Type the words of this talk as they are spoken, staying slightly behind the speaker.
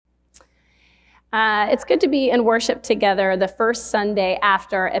It's good to be in worship together the first Sunday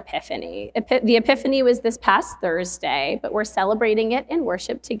after Epiphany. The Epiphany was this past Thursday, but we're celebrating it in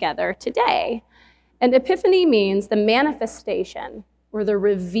worship together today. And Epiphany means the manifestation or the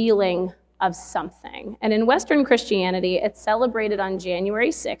revealing of something. And in Western Christianity, it's celebrated on January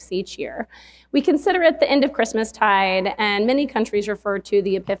 6th each year. We consider it the end of Christmastide, and many countries refer to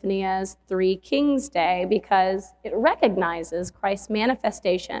the Epiphany as Three Kings Day because it recognizes Christ's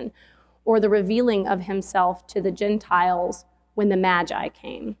manifestation or the revealing of himself to the Gentiles when the Magi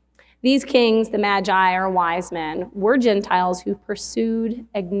came. These kings, the Magi or wise men, were Gentiles who pursued,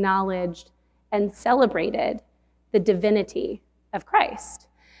 acknowledged, and celebrated the divinity of Christ.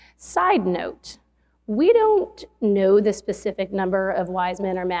 Side note, we don't know the specific number of wise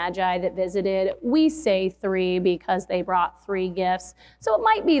men or magi that visited. We say 3 because they brought 3 gifts. So it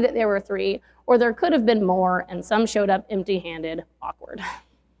might be that there were 3, or there could have been more, and some showed up empty-handed. Awkward.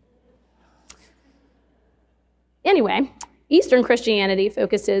 Anyway, Eastern Christianity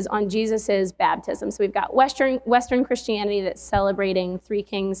focuses on Jesus' baptism. So we've got Western Christianity that's celebrating Three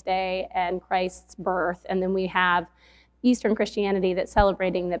Kings Day and Christ's birth, and then we have Eastern Christianity that's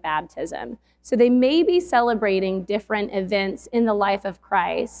celebrating the baptism. So they may be celebrating different events in the life of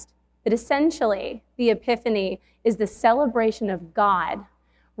Christ, but essentially the Epiphany is the celebration of God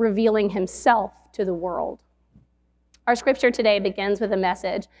revealing himself to the world. Our scripture today begins with a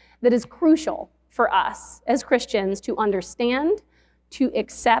message that is crucial for us as Christians to understand, to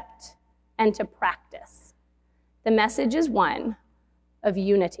accept, and to practice. The message is one of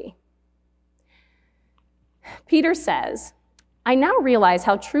unity. Peter says, I now realize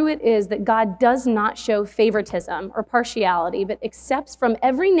how true it is that God does not show favoritism or partiality, but accepts from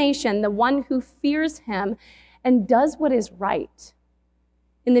every nation the one who fears him and does what is right.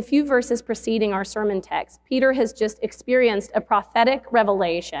 In the few verses preceding our sermon text, Peter has just experienced a prophetic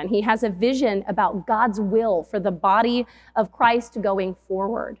revelation. He has a vision about God's will for the body of Christ going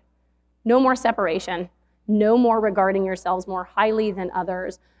forward. No more separation. No more regarding yourselves more highly than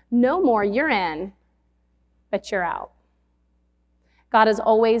others. No more you're in, but you're out. God has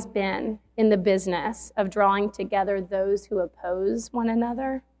always been in the business of drawing together those who oppose one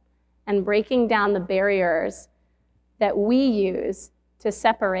another and breaking down the barriers that we use to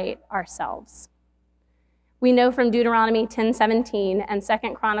separate ourselves. We know from Deuteronomy 10:17 and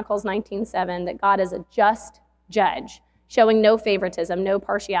 2 Chronicles 19:7 that God is a just judge, showing no favoritism, no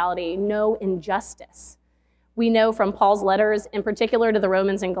partiality, no injustice. We know from Paul's letters, in particular to the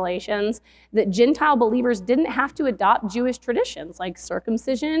Romans and Galatians, that Gentile believers didn't have to adopt Jewish traditions like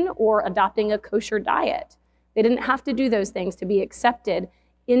circumcision or adopting a kosher diet. They didn't have to do those things to be accepted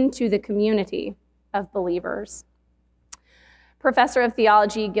into the community of believers. Professor of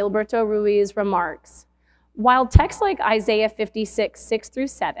Theology Gilberto Ruiz remarks, while texts like Isaiah 56,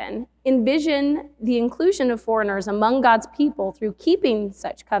 6-7 envision the inclusion of foreigners among God's people through keeping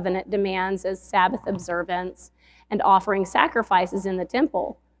such covenant demands as Sabbath observance and offering sacrifices in the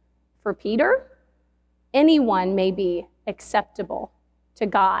temple, for Peter, anyone may be acceptable to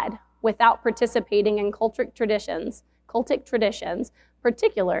God without participating in cultic traditions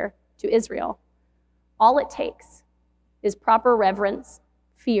particular to Israel. All it takes is proper reverence,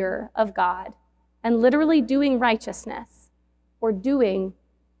 fear of God, and literally doing righteousness or doing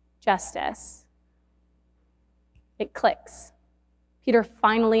justice. It clicks. Peter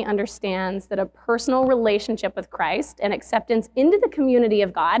finally understands that a personal relationship with Christ and acceptance into the community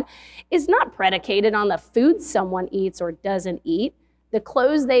of God is not predicated on the food someone eats or doesn't eat, the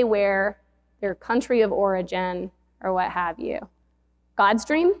clothes they wear, their country of origin, or what have you. God's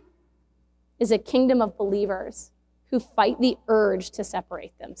dream is a kingdom of believers who fight the urge to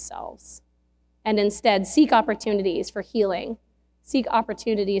separate themselves and instead seek opportunities for healing, seek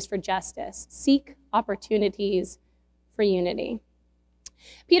opportunities for justice, seek opportunities for unity.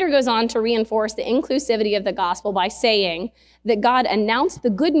 Peter goes on to reinforce the inclusivity of the gospel by saying that God announced the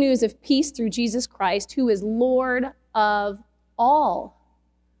good news of peace through Jesus Christ, who is Lord of all.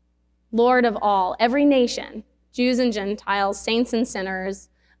 Lord of all, every nation, Jews and Gentiles, saints and sinners,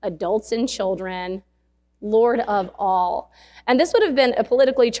 adults and children, Lord of all. And this would have been a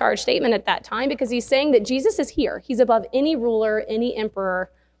politically charged statement at that time because he's saying that Jesus is here. He's above any ruler, any emperor,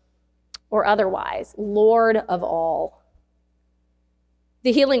 or otherwise, Lord of all.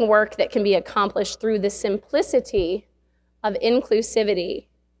 The healing work that can be accomplished through the simplicity of inclusivity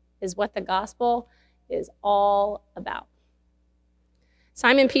is what the gospel is all about.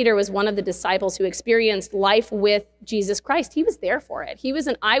 Simon Peter was one of the disciples who experienced life with Jesus Christ. He was there for it. He was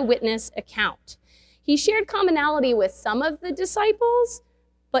an eyewitness account. He shared commonality with some of the disciples,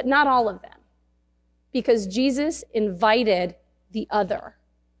 but not all of them, because Jesus invited the other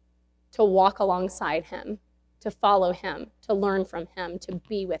to walk alongside him, to follow him, to learn from him, to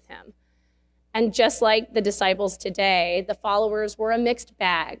be with him. And just like the disciples today, the followers were a mixed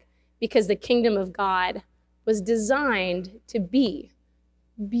bag because the kingdom of God was designed to be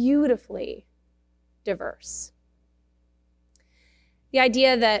beautifully diverse. The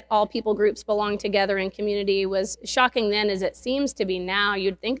idea that all people groups belong together in community was shocking then as it seems to be now.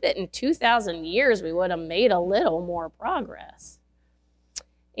 You'd think that in 2,000 years we would have made a little more progress.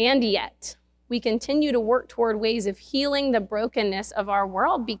 And yet, we continue to work toward ways of healing the brokenness of our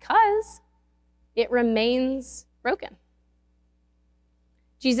world because it remains broken.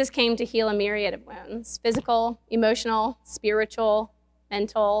 Jesus came to heal a myriad of wounds, physical, emotional, spiritual,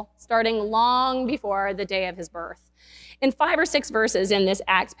 mental, starting long before the day of his birth. In 5 or 6 verses in this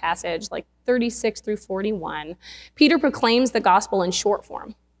Acts passage, like 36 through 41, Peter proclaims the gospel in short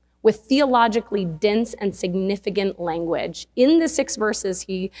form with theologically dense and significant language. In the 6 verses,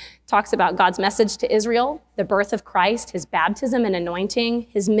 he talks about God's message to Israel, the birth of Christ, his baptism and anointing,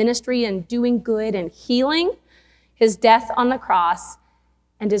 his ministry and doing good and healing, his death on the cross,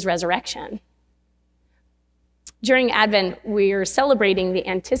 and his resurrection. During Advent, we're celebrating the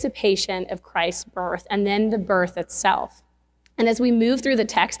anticipation of Christ's birth and then the birth itself. And as we move through the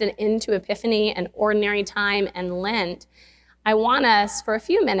text and into Epiphany and Ordinary Time and Lent, I want us for a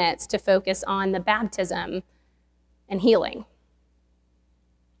few minutes to focus on the baptism and healing.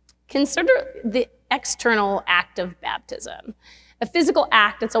 Consider the external act of baptism. A physical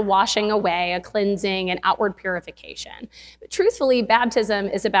act, it's a washing away, a cleansing, an outward purification. But truthfully, baptism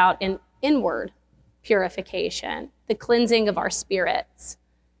is about an inward purification, the cleansing of our spirits,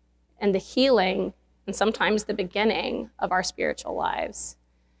 and the healing, and sometimes the beginning of our spiritual lives.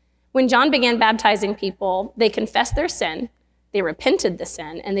 When John began baptizing people, they confessed their sin, they repented the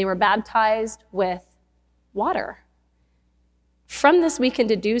sin, and they were baptized with water. From this, we can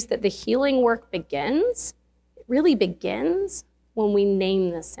deduce that the healing work begins, it really begins when we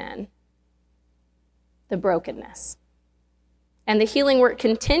name the sin, the brokenness. And the healing work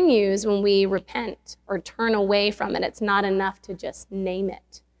continues when we repent or turn away from it. It's not enough to just name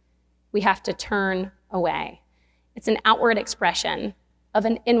it. We have to turn away. It's an outward expression of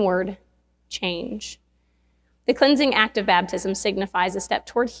an inward change. The cleansing act of baptism signifies a step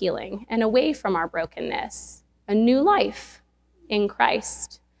toward healing and away from our brokenness, a new life in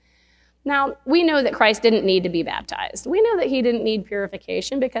Christ. Now, we know that Christ didn't need to be baptized. We know that he didn't need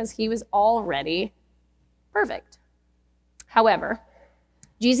purification because he was already perfect. However,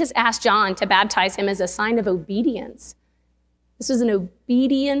 Jesus asked John to baptize him as a sign of obedience. This was an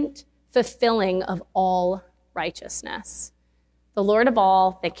obedient fulfilling of all righteousness. The Lord of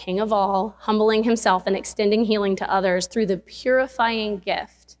all, the King of all, humbling himself and extending healing to others through the purifying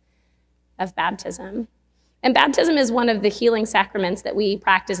gift of baptism. And baptism is one of the healing sacraments that we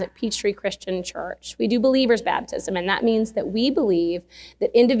practice at Peachtree Christian Church. We do believer's baptism, and that means that we believe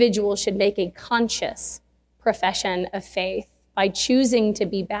that individuals should make a conscious profession of faith by choosing to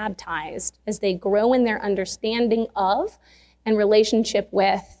be baptized as they grow in their understanding of and relationship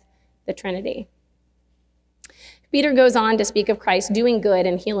with the Trinity. Peter goes on to speak of Christ doing good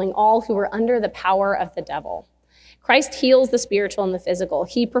and healing all who were under the power of the devil. Christ heals the spiritual and the physical.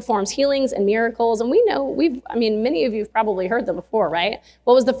 He performs healings and miracles, and we know, many of you have probably heard them before, right?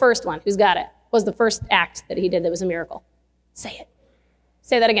 What was the first one? Who's got it? What was the first act that he did that was a miracle? Say it.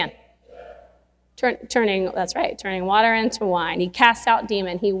 Say that again. Turning water into wine. He casts out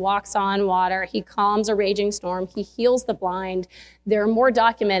demon. He walks on water. He calms a raging storm. He heals the blind. They're more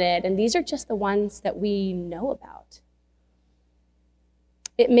documented, and these are just the ones that we know about.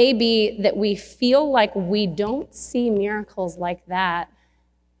 It may be that we feel like we don't see miracles like that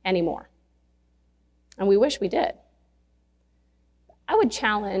anymore, and we wish we did. I would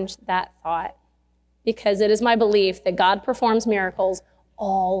challenge that thought because it is my belief that God performs miracles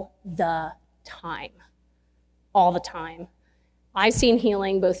all the time. All the time. I've seen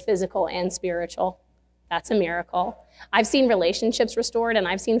healing, both physical and spiritual. That's a miracle. I've seen relationships restored, and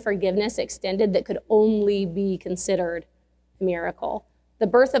I've seen forgiveness extended that could only be considered a miracle. The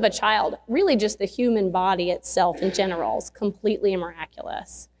birth of a child, really just the human body itself in general, is completely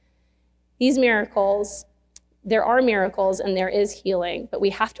miraculous. These miracles, there are miracles and there is healing, but we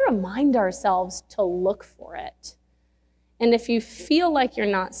have to remind ourselves to look for it. And if you feel like you're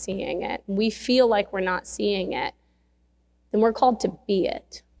not seeing it, we feel like we're not seeing it, then we're called to be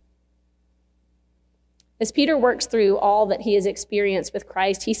it. As Peter works through all that he has experienced with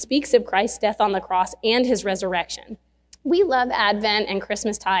Christ, he speaks of Christ's death on the cross and his resurrection. We love Advent and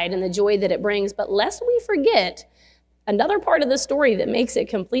Christmastide and the joy that it brings, but lest we forget another part of the story that makes it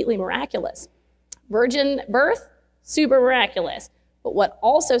completely miraculous. Virgin birth, super miraculous. But what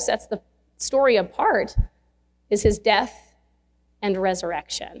also sets the story apart is his death and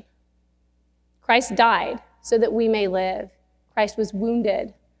resurrection. Christ died so that we may live. Christ was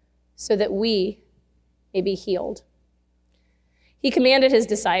wounded so that we may be healed. He commanded his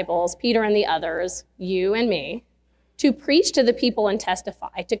disciples, Peter and the others, you and me, to preach to the people and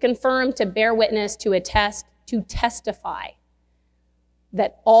testify, to confirm, to bear witness, to attest, to testify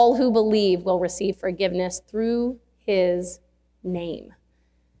that all who believe will receive forgiveness through his name.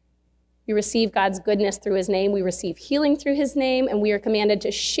 We receive God's goodness through his name, we receive healing through his name, and we are commanded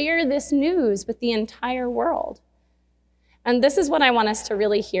to share this news with the entire world. And this is what I want us to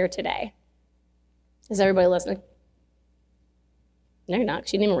really hear today. Is everybody listening? No, you're not,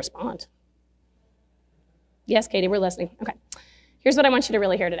 'cause you didn't even respond. Yes, Katie, we're listening. Okay. Here's what I want you to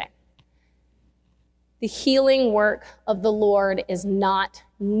really hear today. The healing work of the Lord is not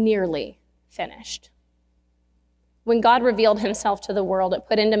nearly finished. When God revealed himself to the world, it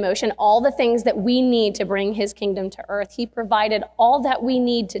put into motion all the things that we need to bring his kingdom to earth. He provided all that we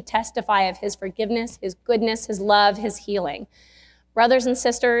need to testify of his forgiveness, his goodness, his love, his healing. Brothers and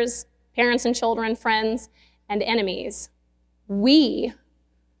sisters, parents and children, friends and enemies, we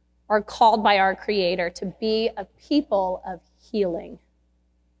are called by our Creator to be a people of healing.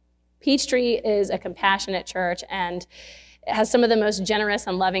 Peachtree is a compassionate church and it has some of the most generous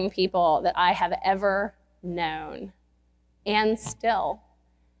and loving people that I have ever known. And still,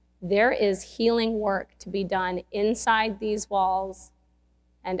 there is healing work to be done inside these walls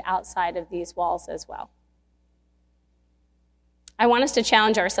and outside of these walls as well. I want us to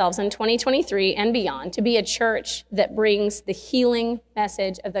challenge ourselves in 2023 and beyond to be a church that brings the healing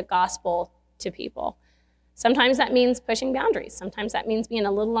message of the gospel to people. Sometimes that means pushing boundaries. Sometimes that means being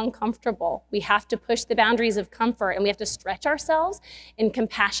a little uncomfortable. We have to push the boundaries of comfort, and we have to stretch ourselves in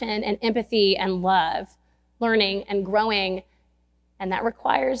compassion and empathy and love, learning and growing, and that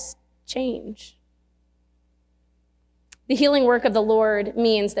requires change. The healing work of the Lord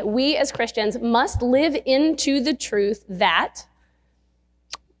means that we as Christians must live into the truth that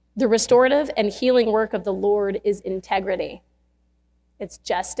the restorative and healing work of the Lord is integrity. It's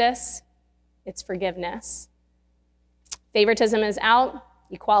justice. It's forgiveness. Favoritism is out.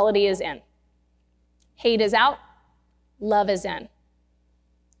 Equality is in. Hate is out. Love is in.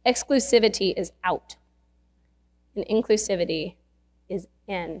 Exclusivity is out. And inclusivity is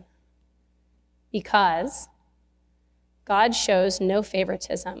in. Because God shows no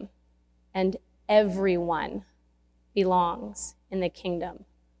favoritism, and everyone belongs in the kingdom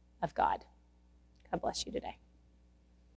of God. God bless you today.